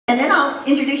And then I'll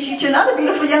introduce you to another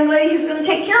beautiful young lady who's going to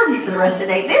take care of you for the rest of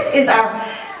the day. This is our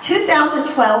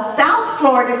 2012 South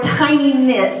Florida Tiny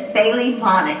Miss, Bailey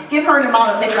Bonnet. Give her an amount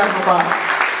of big round of applause.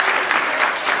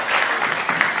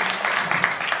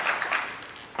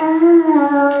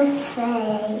 Oh,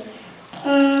 say,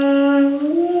 can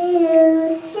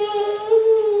you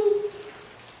see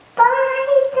by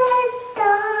the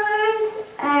dawn's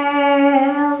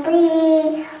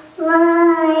early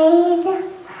light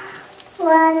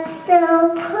what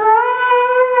so proudly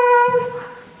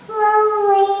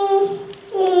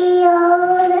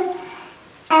old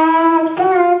at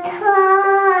the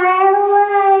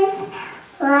twilight's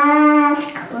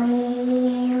last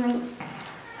gleaming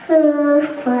who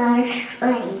first